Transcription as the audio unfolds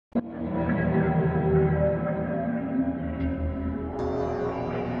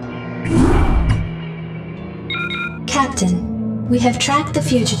Captain, we have tracked the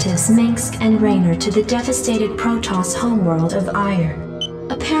fugitives Minsk and Raynor to the devastated Protoss homeworld of Ire.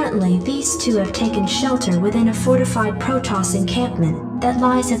 Apparently, these two have taken shelter within a fortified Protoss encampment that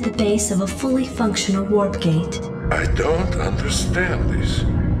lies at the base of a fully functional warp gate. I don't understand this.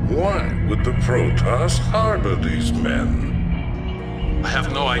 Why would the Protoss harbor these men? I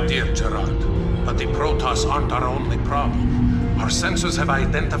have no idea, Gerard. But the Protoss aren't our only problem. Our sensors have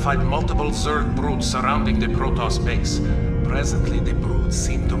identified multiple Zerg broods surrounding the Protoss base. Presently, the broods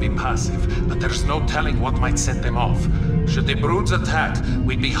seem to be passive, but there's no telling what might set them off. Should the broods attack,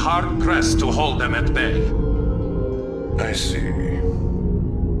 we'd be hard-pressed to hold them at bay. I see.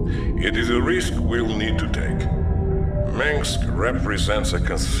 It is a risk we'll need to take. Minsk represents a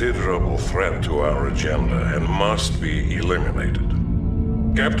considerable threat to our agenda and must be eliminated.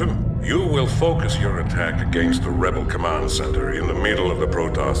 Captain, you will focus your attack against the rebel command center in the middle of the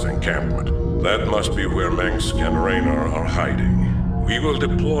Protoss encampment. That must be where Minsk and Raynor are hiding. We will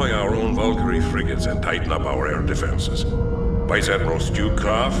deploy our own Valkyrie frigates and tighten up our air defenses. Vice Admiral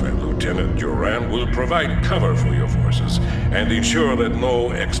Stukov and Lieutenant Duran will provide cover for your forces and ensure that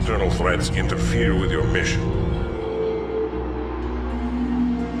no external threats interfere with your mission.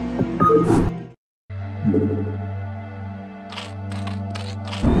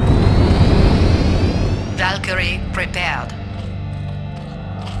 Valkyrie prepared.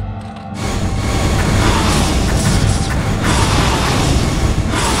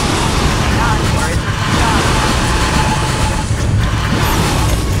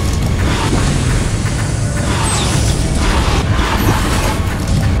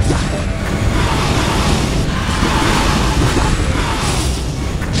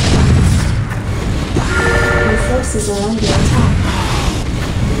 Your forces are under attack.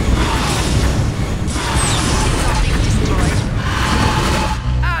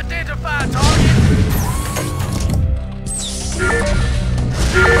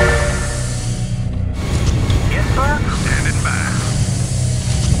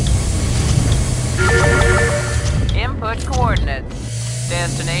 Coordinates.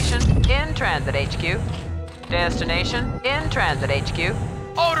 Destination in Transit HQ. Destination in Transit HQ.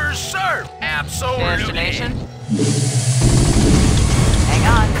 Orders, sir! Absolutely! Destination. Hang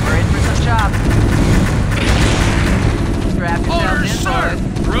on, we're in for some chops. Strap yourselves Orders, in, sir!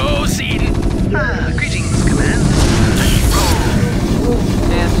 boys. Proceeding! Greetings, Command.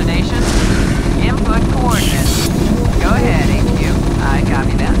 Destination. Input coordinates. Go ahead, HQ. I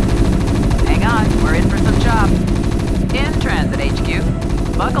copy that. Hang on, we're in for some chops. In Transit HQ.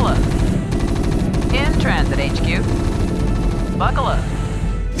 Buckle up. In Transit HQ. Buckle up.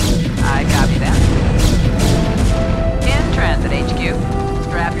 I copy that. In Transit HQ.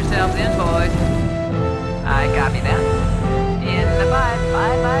 Strap yourselves in, boys. I copy that. In the 5.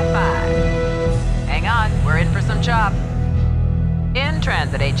 Hang on, we're in for some chop. In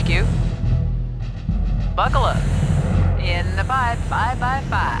Transit HQ. Buckle up. In the 5.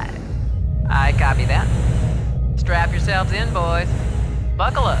 I copy that. Strap yourselves in, boys.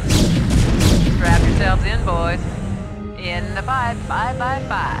 Buckle up. Strap yourselves in, boys. In the 5.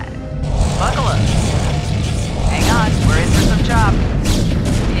 Buckle up. Hang on, we're in for some chop.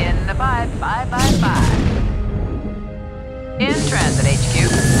 In the 5. In Transit HQ.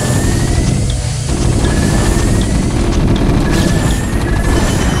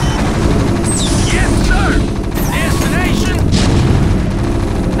 Yes, sir! Destination!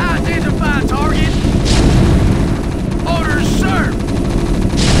 Identify target! Orders, sir!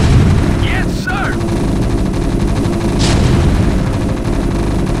 Yes, sir!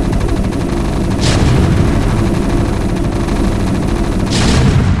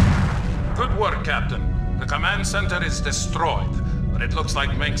 Good work, Captain. The command center is destroyed, but it looks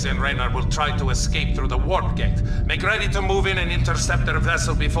like Minsk and Raynor will try to escape through the warp gate. Make ready to move in and intercept their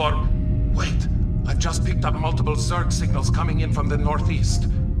vessel before... Wait, I've just picked up multiple Zerg signals coming in from the northeast.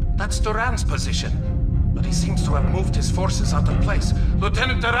 That's Duran's position. But he seems to have moved his forces out of place.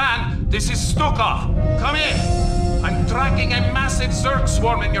 Lieutenant Terran, this is Stukov. Come in. I'm tracking a massive Zerg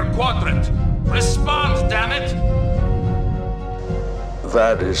swarm in your quadrant. Respond, damn it!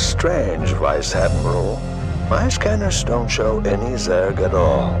 That is strange, Vice Admiral. My scanners don't show any Zerg at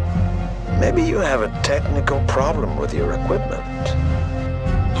all. Maybe you have a technical problem with your equipment.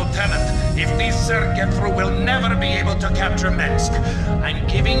 Lieutenant, if these Zerg get through, we'll never be able to capture Minsk. I'm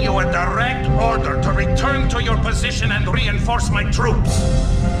giving you a direct order to return to your position and reinforce my troops.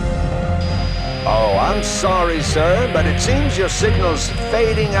 Oh, I'm sorry, sir, but it seems your signal's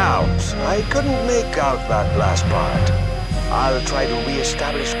fading out. I couldn't make out that last part. I'll try to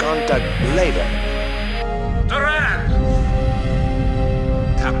re-establish contact later. Terran!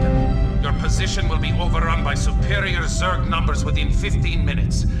 Captain, your position will be overrun by superior Zerg numbers within 15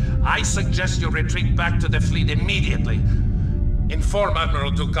 minutes. I suggest you retreat back to the fleet immediately. Inform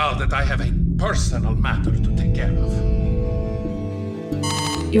Admiral Ducal that I have a personal matter to take care of.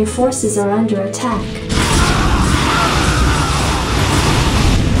 Your forces are under attack.